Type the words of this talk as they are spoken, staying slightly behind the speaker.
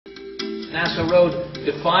Nassau Road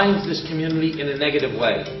defines this community in a negative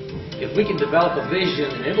way. If we can develop a vision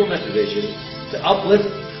and implement a vision to uplift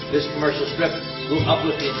this commercial strip, we'll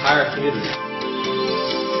uplift the entire community.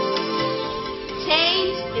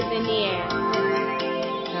 Change is in the air.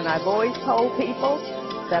 And I've always told people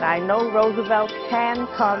that I know Roosevelt can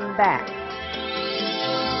come back.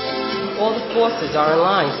 All the forces are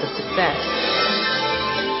aligned for success.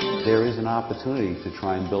 There is an opportunity to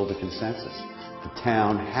try and build a consensus. The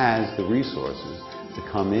town has the resources to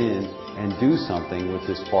come in and do something with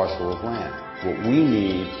this parcel of land. What we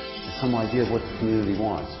need is some idea of what the community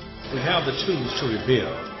wants. We have the tools to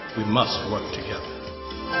rebuild. We must work together.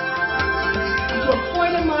 To a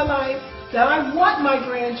point in my life that I want my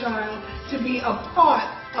grandchild to be a part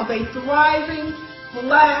of a thriving,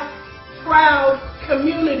 black, proud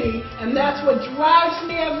community, and that's what drives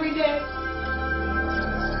me every day.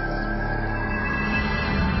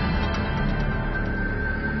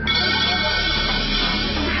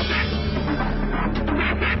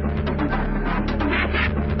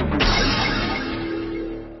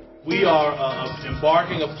 We are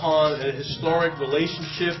embarking upon a historic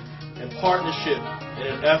relationship and partnership in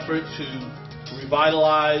an effort to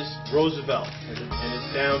revitalize Roosevelt and its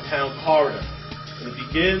downtown corridor. And it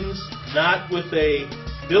begins not with a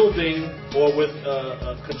building or with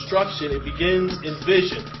construction, it begins in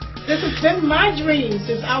vision. This has been my dream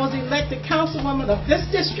since I was elected councilwoman of this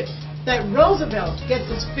district, that Roosevelt gets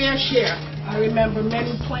its fair share. I remember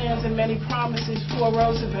many plans and many promises for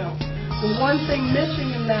Roosevelt. The one thing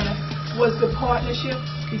missing in that was the partnership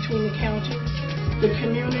between the county, the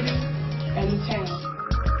community, and the town.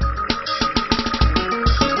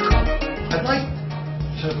 I'd like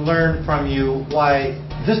to learn from you why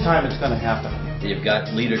this time it's going to happen. You've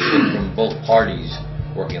got leadership from both parties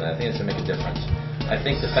working on it. I think it's going to make a difference. I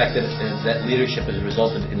think the fact that that leadership has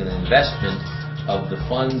resulted in an investment of the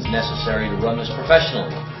funds necessary to run this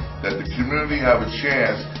professionally. That the community have a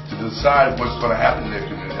chance to decide what's going to happen in their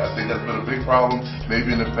community. I think that's been a big problem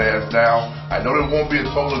maybe in the past. Now, I know there won't be a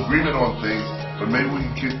total agreement on things, but maybe we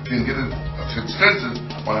can get a consensus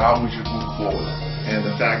on how we should move forward. And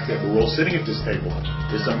the fact that we're all sitting at this table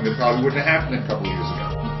is something that probably wouldn't have happened a couple of years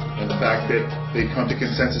ago. And the fact that they've come to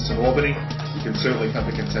consensus in Albany, we can certainly come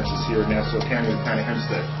to consensus here in Nassau County with County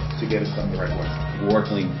Hempstead to get it done the right way. We're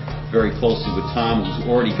working very closely with Tom, who's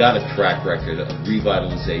already got a track record of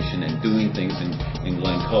revitalization and doing things in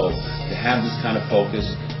Glen Cove. To have this kind of focus,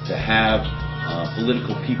 to have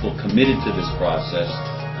political people committed to this process,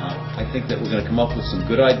 I think that we're going to come up with some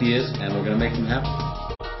good ideas and we're going to make them happen.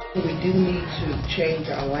 We do need to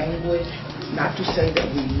change our language, not to say that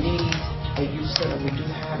we need a youth center. We do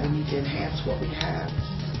have, we need to enhance what we have.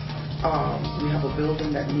 We have a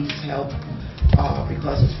building that needs help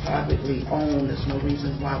because it's privately owned. There's no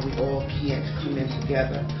reason why we all can't come in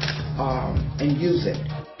together and use it.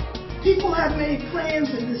 People have made plans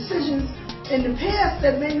and decisions in the past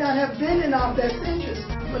that may not have been in our best interest.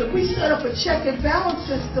 But if we set up a check and balance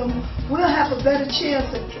system, we'll have a better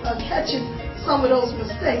chance of catching some of those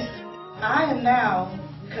mistakes. I am now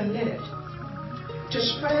committed to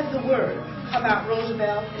spread the word about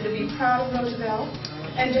Roosevelt and to be proud of Roosevelt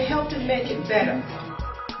and to help to make it better.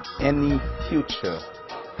 Any future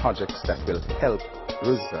projects that will help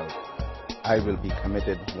Roosevelt, I will be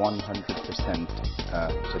committed 100%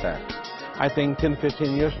 to that. I think 10,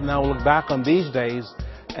 15 years from now we'll look back on these days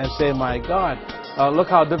and say, my God, look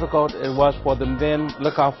how difficult it was for them then,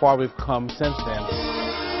 look how far we've come since then.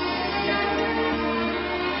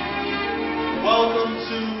 Welcome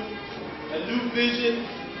to a new vision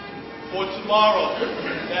for tomorrow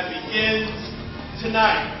that begins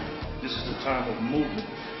tonight. This is the time of movement.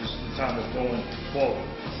 This is the time of going forward.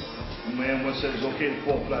 The man once said it's okay to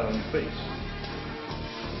fall flat on your face.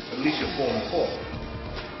 At least you're falling forward.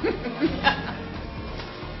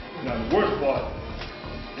 Now the worst part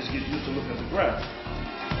is get used to looking at the ground.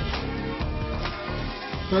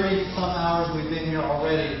 30-some hours we've been here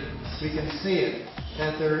already. We can see it,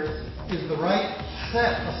 that there is the right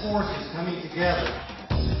set of forces coming together.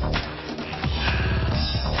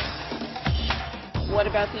 What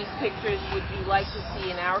about these pictures would you like to see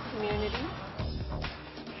in our community?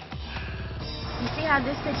 You see how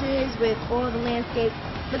this picture is with all the landscape?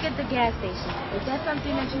 Look at the gas station. Is that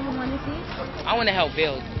something that you would want to see? I want to help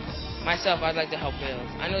build. Myself, I'd like to help build.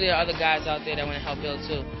 I know there are other guys out there that want to help build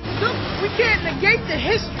too. Look, we can't negate the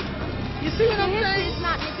history. You see what I'm saying? The history is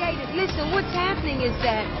not negated. Listen, what's happening is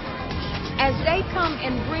that as they come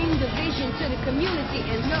and bring the vision to the community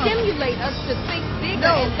and stimulate us to think bigger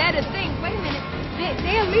and better things, wait a minute,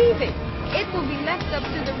 they're leaving. It will be left up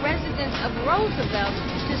to the residents of Roosevelt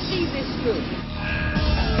to see this through.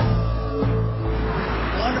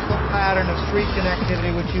 Wonderful pattern of street connectivity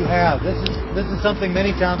which you have. This is something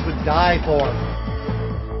many towns would die for.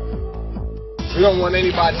 We don't want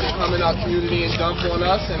anybody to come in our community and dump on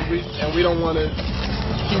us, and we don't want to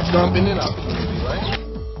keep dumping in our community, right?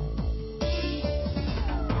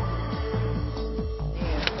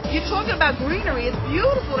 You're talking about greenery. It's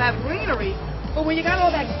beautiful to have greenery, but when you got all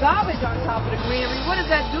that garbage on top of the greenery, what is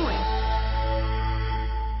that doing?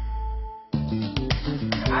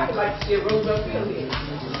 I would like to see a Roosevelt Field here.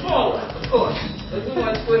 Small one, of course, but we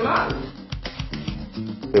want to swim out.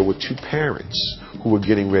 There were two parents who were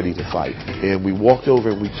getting ready to fight, and we walked over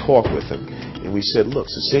and we talked with them, and we said, look,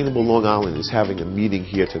 Sustainable Long Island is having a meeting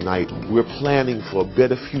here tonight. We're planning for a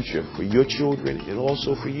better future for your children and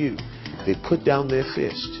also for you. They put down their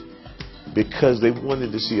fist because they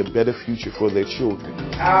wanted to see a better future for their children.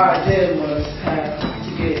 Our idea was to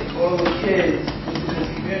get all the kids into the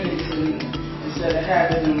community instead of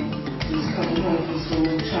having them just coming home from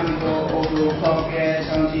school trying to go over the park gas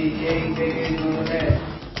on GK, and all of that.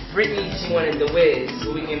 Brittany, she wanted the Wiz,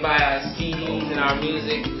 so we can buy our CDs and our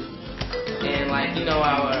music, and like, you know,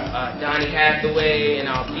 our Donny Hathaway and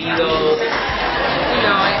our Beatles, you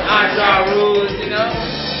know, and our Ja Rule, you know.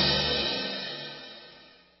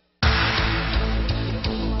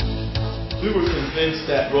 We were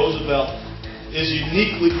convinced that Roosevelt is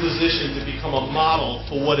uniquely positioned to become a model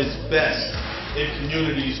for what is best in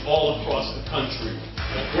communities all across the country.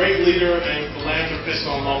 A great leader and philanthropist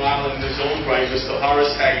on Long Island in his own right, Mr.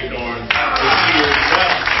 Horace Hagedorn, is here as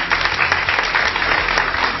well.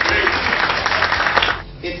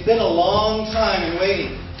 It's been a long time in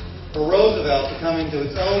waiting for Roosevelt to come into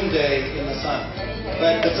its own day in the sun,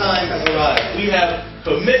 but the time has arrived. We have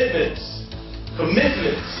commitments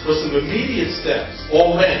for some immediate steps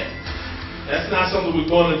already. That's not something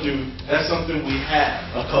we're going to do. That's something we have.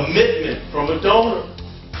 A commitment from a donor.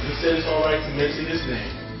 And he said it's all right to mention his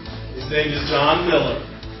name. His name is John Miller,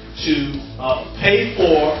 to pay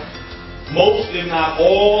for most, if not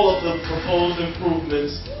all, of the proposed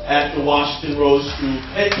improvements at the Washington Road School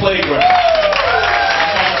playground.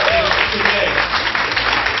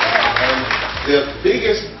 And the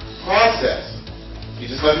biggest process, you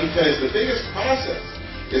just let me finish, the biggest process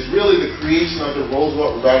is really the creation of the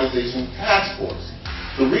Roosevelt Revitalization Task Force.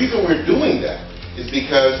 The reason we're doing that is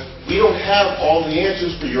because we don't have all the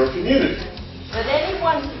answers for your community. But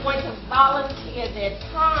anyone who's going to volunteer their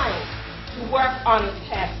time to work on the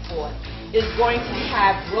task force is going to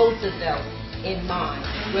have Roosevelt in mind.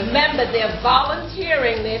 Remember, they're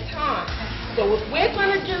volunteering their time. So if we're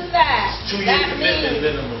going to do that, that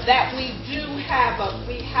means that we have a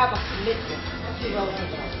commitment to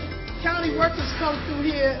Roosevelt. County workers come through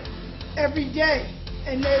here every day,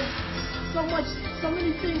 and there's so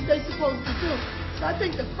many things they're supposed to do. So I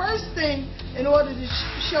think the first thing, in order to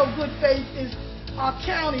show good faith, is our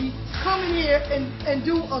county coming here and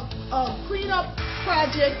do a cleanup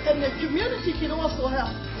project, and the community can also help.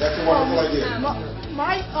 That's a wonderful idea.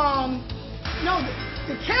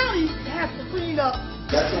 The county has to clean up.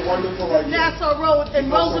 That's a wonderful idea. Nassau Road and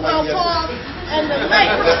Roosevelt Park and the lake.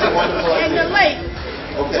 That's a wonderful idea. And the lake.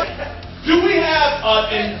 Okay. Do we have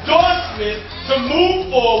an endorsement to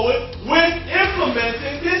move forward with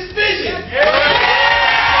implementing this vision?